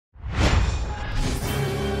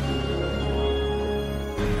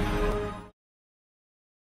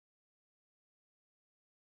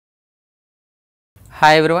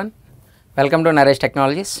Hi everyone, welcome to Naresh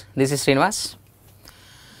Technologies. This is Srinivas.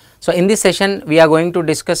 So in this session we are going to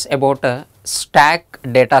discuss about a stack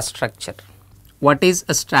data structure. What is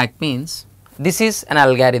a stack means? This is an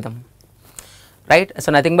algorithm, right?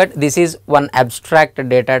 So nothing but this is one abstract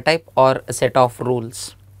data type or a set of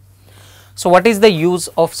rules. So what is the use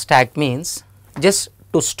of stack means? Just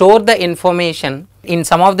to store the information. In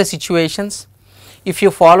some of the situations, if you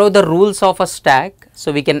follow the rules of a stack,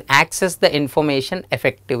 so we can access the information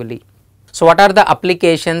effectively. So what are the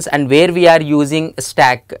applications and where we are using a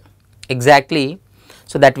stack exactly?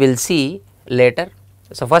 So that we will see later.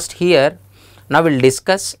 So first here, now we will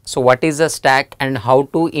discuss so what is a stack and how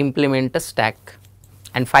to implement a stack,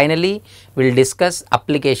 and finally we will discuss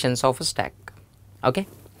applications of a stack. Okay.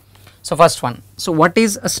 So first one, so what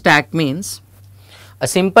is a stack means? A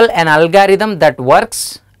simple an algorithm that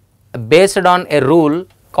works based on a rule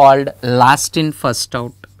called last in first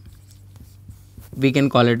out. We can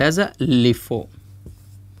call it as a LIFO.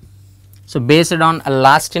 So based on a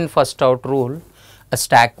last in first out rule, a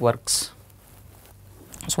stack works.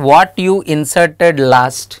 So what you inserted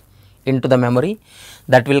last into the memory,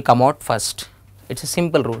 that will come out first. It's a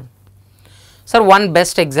simple rule. Sir, one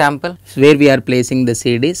best example where we are placing the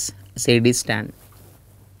CDs, CD stand.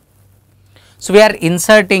 So we are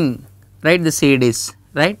inserting, right, the CDs,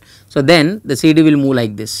 right? So then the CD will move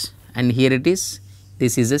like this, and here it is,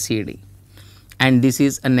 this is a CD, and this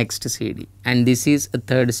is a next CD, and this is a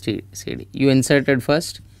third CD. You inserted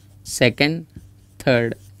first, second,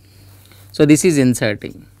 third. So this is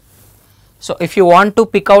inserting. So if you want to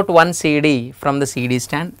pick out one CD from the CD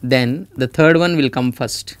stand, then the third one will come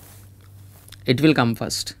first. It will come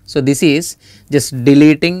first. So this is just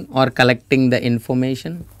deleting or collecting the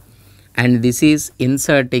information, and this is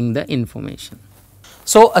inserting the information.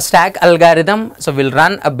 So a stack algorithm, so will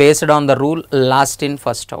run based on the rule last in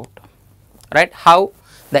first out, right? How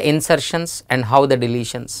the insertions and how the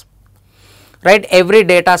deletions, right? Every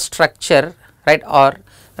data structure, right, or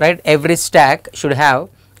right, every stack should have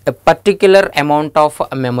a particular amount of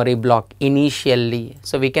a memory block initially.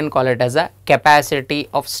 So we can call it as a capacity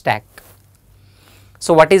of stack.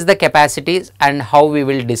 So what is the capacities and how we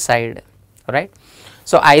will decide, right?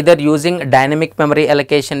 So either using dynamic memory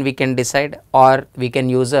allocation we can decide, or we can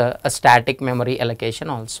use a static memory allocation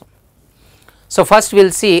also. So first we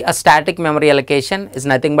will see a static memory allocation is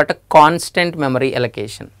nothing but a constant memory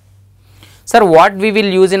allocation. Sir, what we will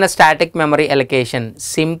use in a static memory allocation?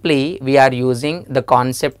 Simply we are using the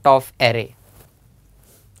concept of array.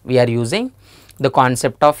 We are using the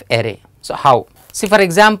concept of array. So how? See, for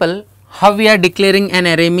example, how we are declaring an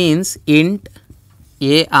array means int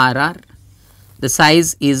ARR, the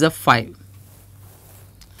size is a 5.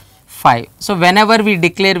 So whenever we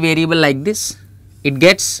declare variable like this, it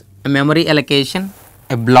gets a memory allocation,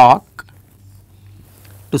 a block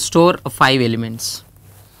to store 5 elements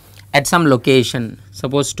at some location,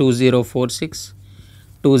 suppose 2046,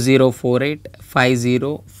 2048,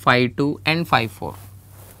 50, 52 and 54.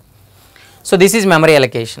 So this is memory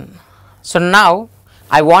allocation. So now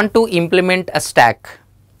I want to implement a stack,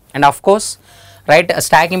 and of course, right, a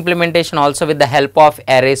stack implementation also with the help of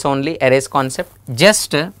arrays only, arrays concept.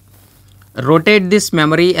 Just rotate this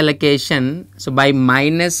memory allocation, so by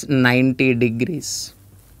minus 90 degrees,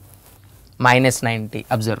 minus 90,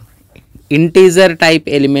 observe, integer type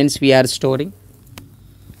elements we are storing,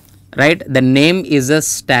 right? The name is a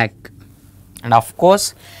stack, and of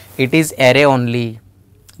course it is array only,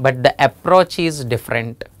 but the approach is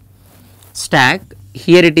different. Stack,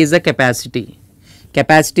 here it is a capacity.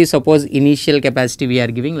 Capacity, suppose initial capacity we are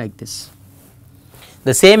giving like this.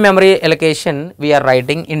 The same memory allocation we are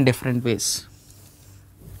writing in different ways.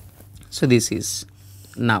 So this is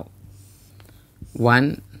now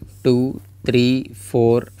 1, 2, 3,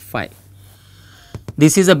 4, 5.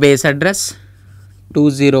 This is a base address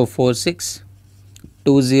 2046,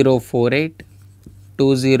 2048,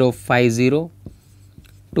 2050,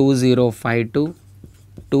 2052,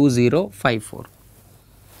 2054.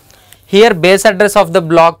 Here base address of the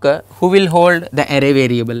block, who will hold the array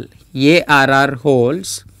variable? ARR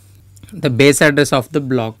holds the base address of the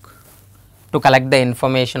block to collect the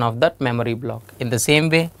information of that memory block. In the same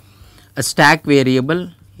way, a stack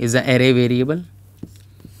variable is an array variable,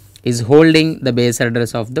 is holding the base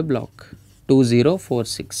address of the block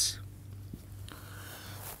 2046.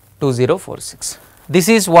 This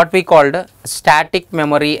is what we called a static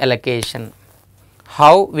memory allocation.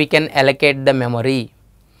 How we can allocate the memory,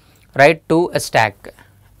 right, to a stack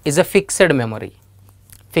is a fixed memory.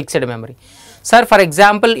 Sir, for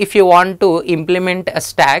example, if you want to implement a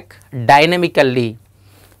stack dynamically,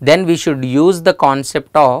 then we should use the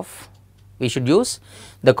concept of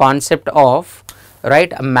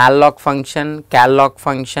right? A malloc function, calloc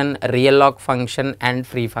function, realloc function and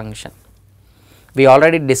free function. We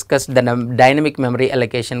already discussed the dynamic memory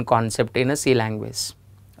allocation concept in a C language,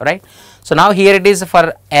 right? So now here it is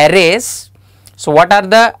for arrays. So what are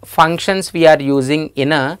the functions we are using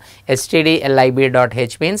in a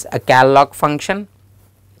stdlib.h means a calloc function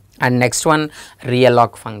and next one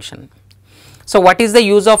realloc function. So what is the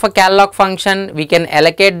use of a calloc function? We can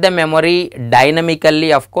allocate the memory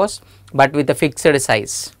dynamically of course, but with a fixed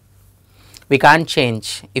size. We can't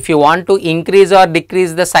change. If you want to increase or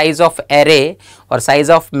decrease the size of array or size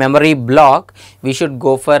of memory block, we should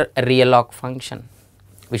go for a realloc function.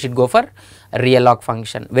 We should go for a realloc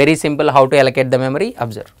function. Very simple how to allocate the memory,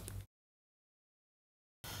 observe.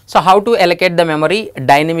 So how to allocate the memory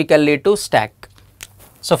dynamically to stack?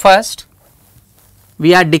 So first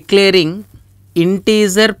we are declaring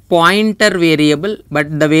integer pointer variable,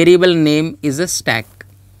 but the variable name is a stack.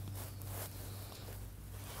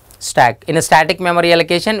 Stack. In a static memory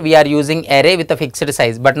allocation, we are using array with a fixed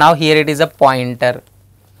size, but now here it is a pointer.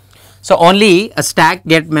 So only a stack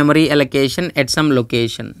get memory allocation at some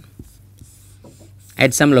location.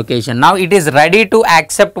 At some location. Now it is ready to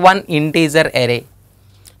accept one integer array.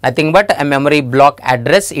 Nothing but a memory block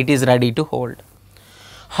address it is ready to hold.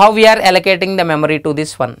 How we are allocating the memory to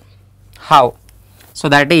this one? How? So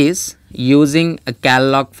that is using a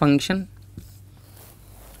calloc function.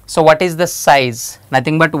 So what is the size?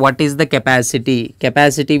 Nothing but what is the capacity?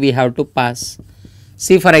 Capacity we have to pass.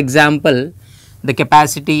 See for example, the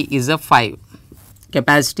capacity is a 5.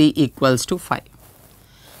 Capacity equals to 5.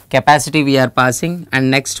 Capacity we are passing,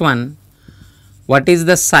 and next one, what is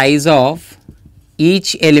the size of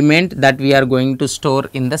each element that we are going to store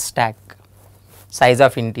in the stack? Size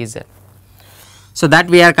of integer. So that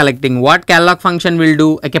we are collecting. What calloc function will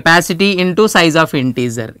do? A capacity into size of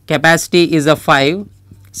integer. Capacity is a 5.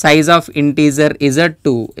 Size of integer is a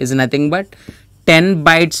 2, is nothing but 10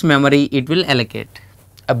 bytes memory it will allocate.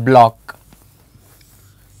 A block.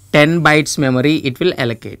 10 bytes memory it will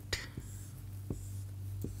allocate.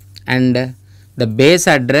 And the base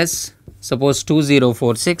address, suppose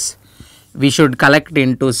 2046, we should collect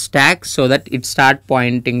into stack so that it start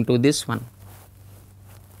pointing to this one.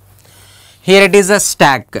 Here it is a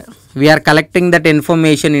stack. We are collecting that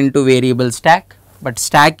information into variable stack, but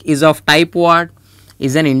stack is of type what?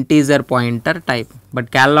 Is an integer pointer type, but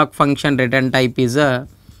calloc function return type is a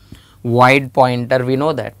void pointer. We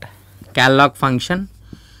know that calloc function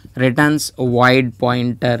returns a void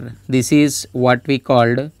pointer. This is what we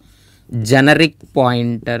called generic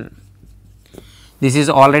pointer. This is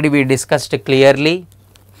already we discussed clearly.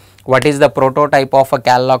 What is the prototype of a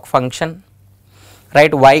calloc function,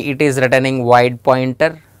 right? Why it is returning void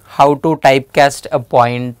pointer, how to typecast a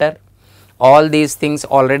pointer. All these things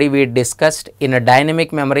already we discussed in a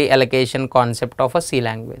dynamic memory allocation concept of a C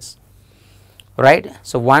language, right?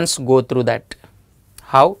 So once go through that,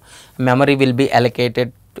 how memory will be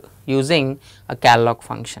allocated using a calloc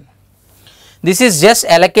function. This is just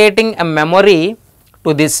allocating a memory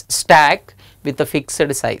to this stack with a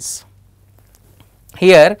fixed size.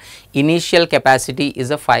 Here initial capacity is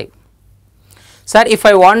a 5. Sir, if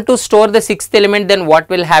I want to store the 6th element, then what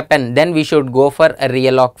will happen? Then we should go for a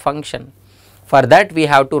realloc function. For that we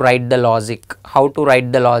have to write the logic. How to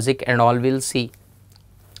write the logic and all we will see.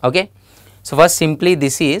 Okay. So first simply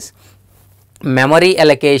this is memory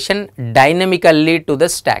allocation dynamically to the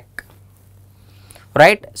stack,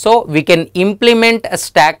 right? So we can implement a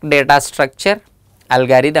stack data structure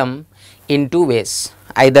algorithm in two ways,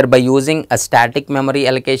 either by using a static memory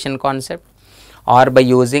allocation concept or by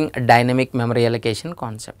using a dynamic memory allocation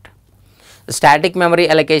concept. Static memory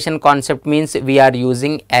allocation concept means we are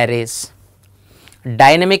using arrays.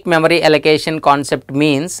 Dynamic memory allocation concept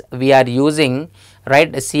means we are using,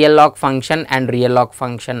 right, calloc function and realloc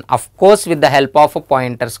function, of course with the help of a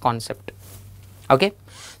pointers concept. Okay.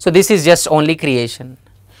 So this is just only creation.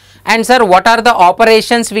 And sir, what are the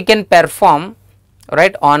operations we can perform,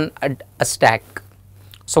 right, on a stack?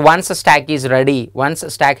 So once a stack is ready, once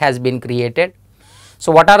a stack has been created,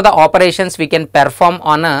 so what are the operations we can perform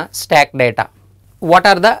on a stack data? What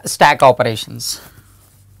are the stack operations?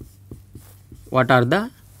 What are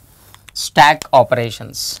the stack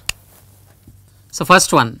operations? So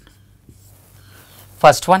first one,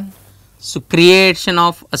 so creation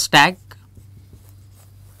of a stack,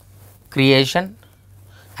 creation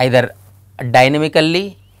either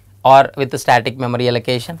dynamically or with a static memory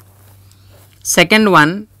allocation. Second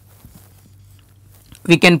one,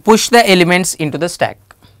 we can push the elements into the stack,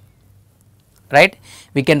 right?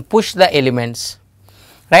 We can push the elements,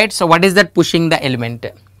 right? So what is that pushing the element?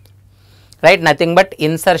 Right, nothing but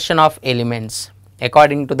insertion of elements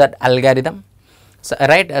according to that algorithm. So,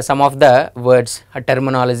 right, some of the words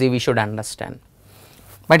terminology we should understand.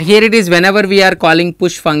 But here it is, whenever we are calling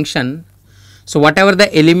push function, so whatever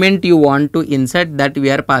the element you want to insert, that we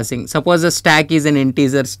are passing. Suppose the stack is an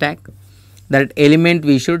integer stack, that element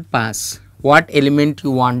we should pass, what element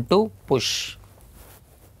you want to push.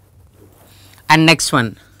 And next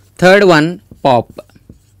one, third one, pop.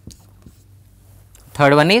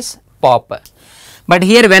 Third one is pop. But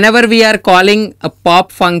here whenever we are calling a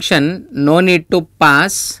pop function, no need to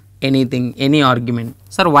pass anything, any argument.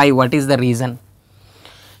 Sir, why? What is the reason?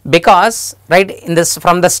 Because, right, in this,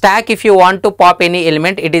 from the stack, if you want to pop any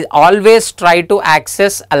element, it is always try to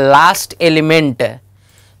access a last element,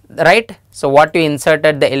 right? So what you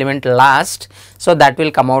inserted the element last, so that will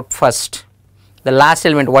come out first. The last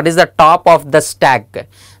element, what is the top of the stack,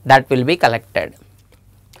 that will be collected.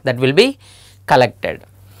 That will be collected.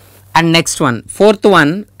 And next one, fourth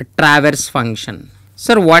one, traverse function.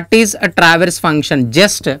 Sir, what is a traverse function?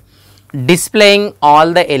 Just displaying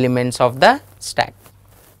all the elements of the stack.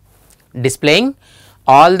 Displaying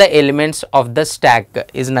all the elements of the stack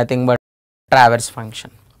is nothing but traverse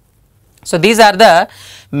function. So these are the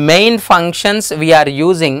main functions we are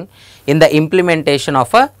using in the implementation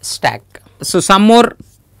of a stack. So some more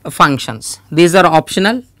functions, these are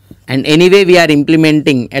optional, and anyway we are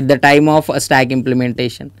implementing at the time of a stack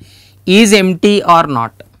implementation. Is empty or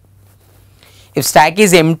not? If stack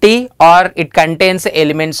is empty, or it contains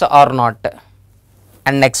elements or not.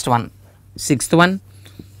 And next one, sixth one,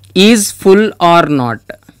 is full or not?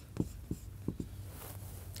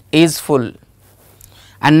 Is full.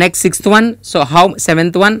 And next, sixth one, so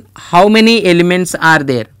seventh one, how many elements are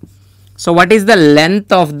there? So what is the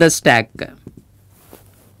length of the stack?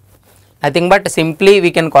 Nothing but simply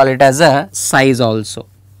we can call it as a size also,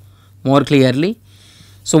 more clearly.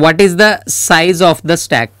 So what is the size of the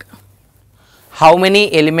stack? How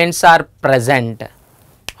many elements are present?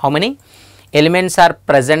 How many elements are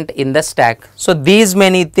present in the stack? So these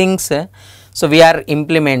many things, so we are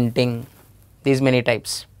implementing these many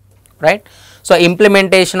types, right? So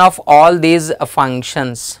implementation of all these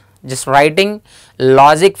functions, just writing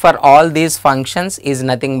logic for all these functions is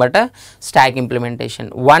nothing but a stack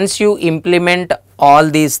implementation. Once you implement all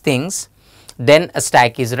these things, then a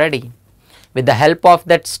stack is ready. With the help of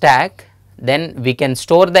that stack, then we can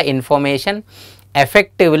store the information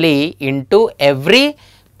effectively into every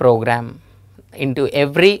program, into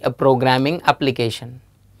every programming application,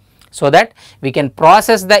 so that we can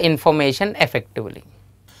process the information effectively.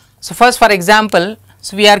 So first, for example,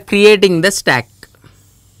 so we are creating the stack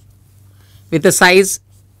with a size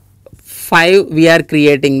 5. We are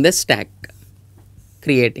creating the stack,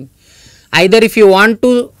 either if you want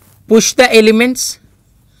to push the elements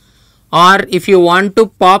or if you want to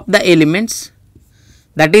pop the elements,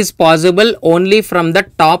 that is possible only from the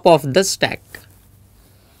top of the stack.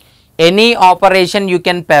 Any operation you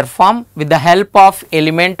can perform with the help of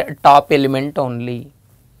top element only.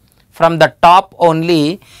 From the top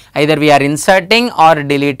only, either we are inserting or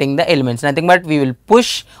deleting the elements, nothing but we will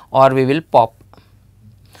push or we will pop.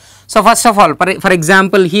 So first of all, for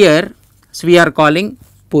example here, so we are calling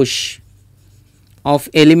push of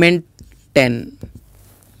element 10.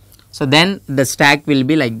 So then the stack will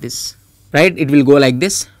be like this, right? It will go like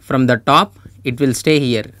this from the top, it will stay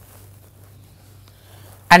here.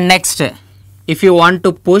 And next, if you want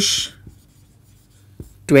to push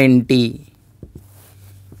 20,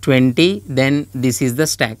 then this is the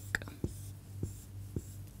stack.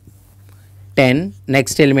 10,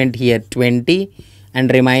 next element here 20, and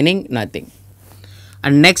remaining nothing.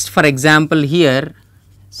 And next, for example here,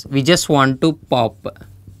 we just want to pop.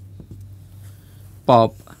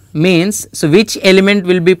 Means, so which element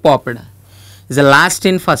will be popped? Is the last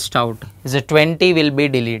in first out, is a 20 will be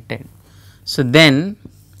deleted. So then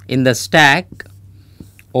in the stack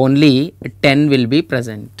only 10 will be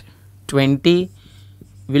present, 20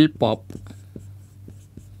 will pop.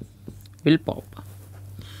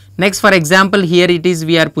 Next, for example here it is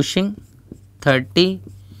we are pushing 30,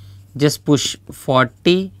 just push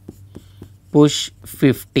 40, push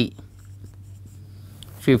 50,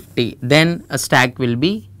 then a stack will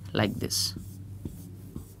be like this,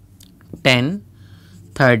 10,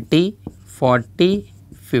 30, 40,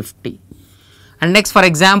 50. And next, for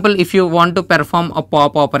example, if you want to perform a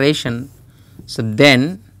pop operation, so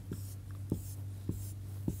then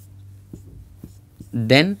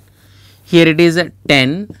here it is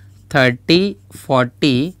 10, 30,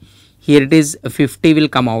 40, here it is 50 will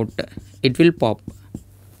come out, it will pop.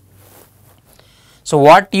 So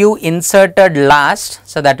what you inserted last,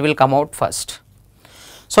 so that will come out first.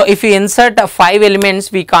 So if you insert 5 elements,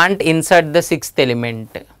 we can't insert the 6th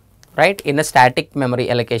element. right, in a static memory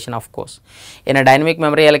allocation of course. In a dynamic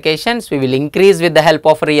memory allocations, we will increase with the help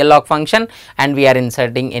of real log function and we are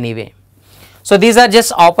inserting anyway. So, these are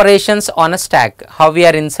just operations on a stack, how we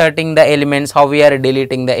are inserting the elements, how we are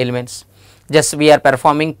deleting the elements, just we are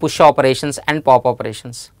performing push operations and pop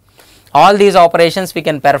operations. All these operations we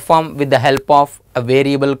can perform with the help of a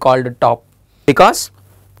variable called top, because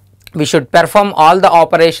we should perform all the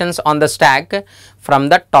operations on the stack from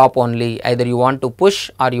the top only, either you want to push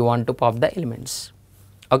or you want to pop the elements.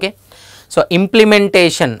 Okay. So,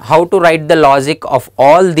 implementation, how to write the logic of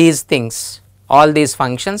all these things, all these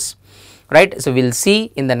functions, right. So, we will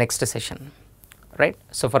see in the next session, right.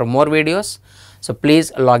 So, for more videos, so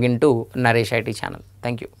please log into Naresh IT channel.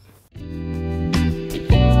 Thank you.